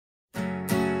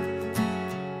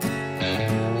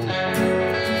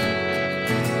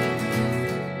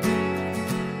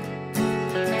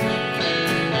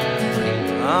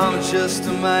just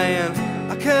a man,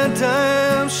 I can't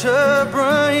damn sure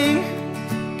bring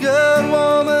good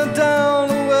woman down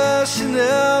to where she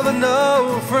never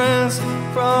know her friends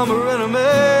from her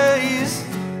enemies.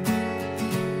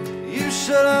 You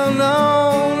should have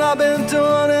known, I've been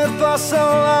doing it for so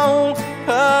long.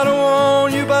 I don't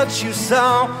want you, but you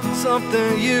saw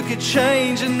something you could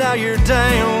change, and now you're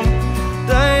down,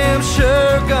 damn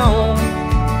sure gone.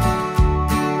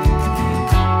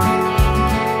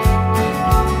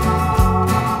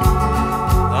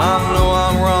 I know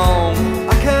I'm wrong,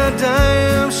 I can't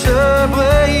damn sure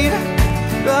bleed.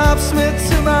 Drops me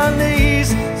to my knees,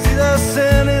 see the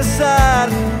sin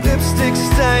inside. Lipstick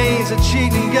stains and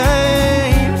cheating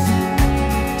games.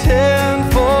 10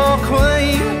 for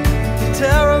queen,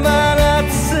 terrified at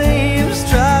the seams.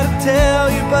 Try to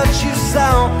tell you, but you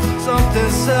saw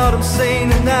something seldom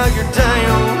seen, and now you're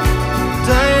down,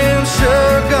 damn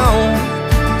sure gone.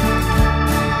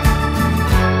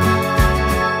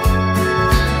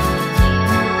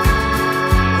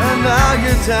 Now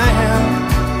you're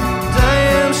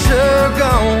damn sure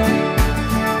gone.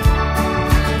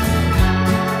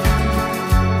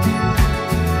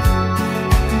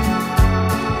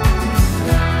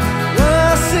 When I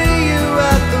see you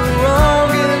at the wrong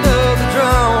end of the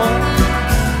drone,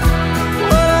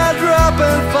 when I drop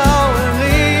and fall and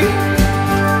leave,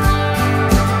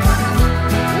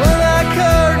 when that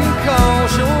curtain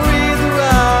calls, you'll read the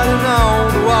writing on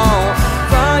the wall.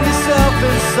 Find yourself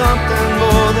in something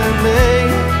more than me.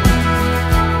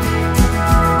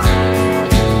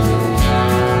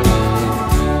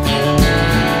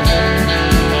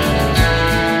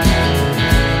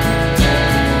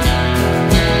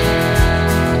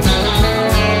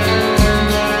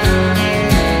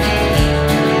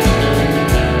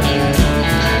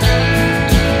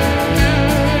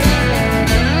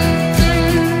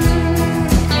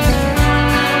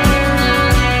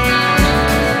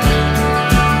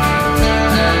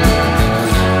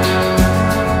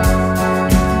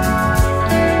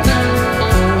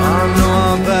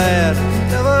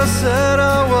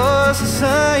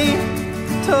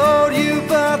 Told you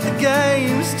about the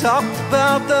games, talked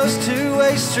about those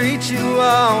two-way streets you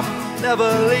all never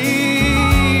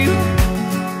leave.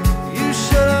 You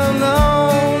should have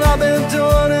known, I've been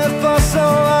doing it for so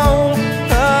long.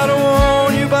 I don't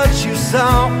want you, but you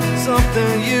saw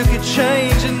something you could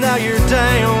change, and now you're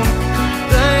down,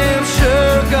 damn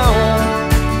sure gone.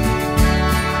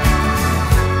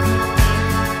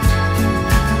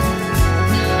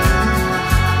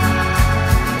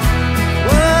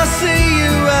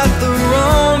 At the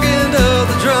wrong end of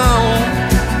the drone,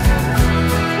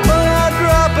 when I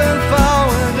drop and fall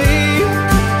and leave,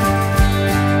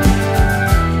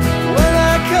 when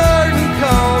that curtain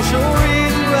calls, you'll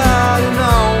read the writing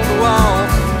on the wall.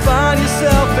 Find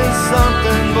yourself in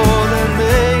something more than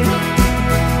me.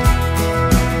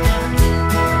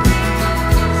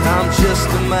 I'm just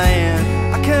a man,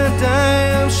 I can't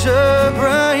damn sure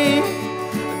bring a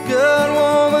good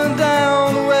woman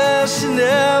down to where she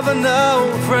never know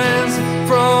friends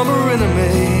from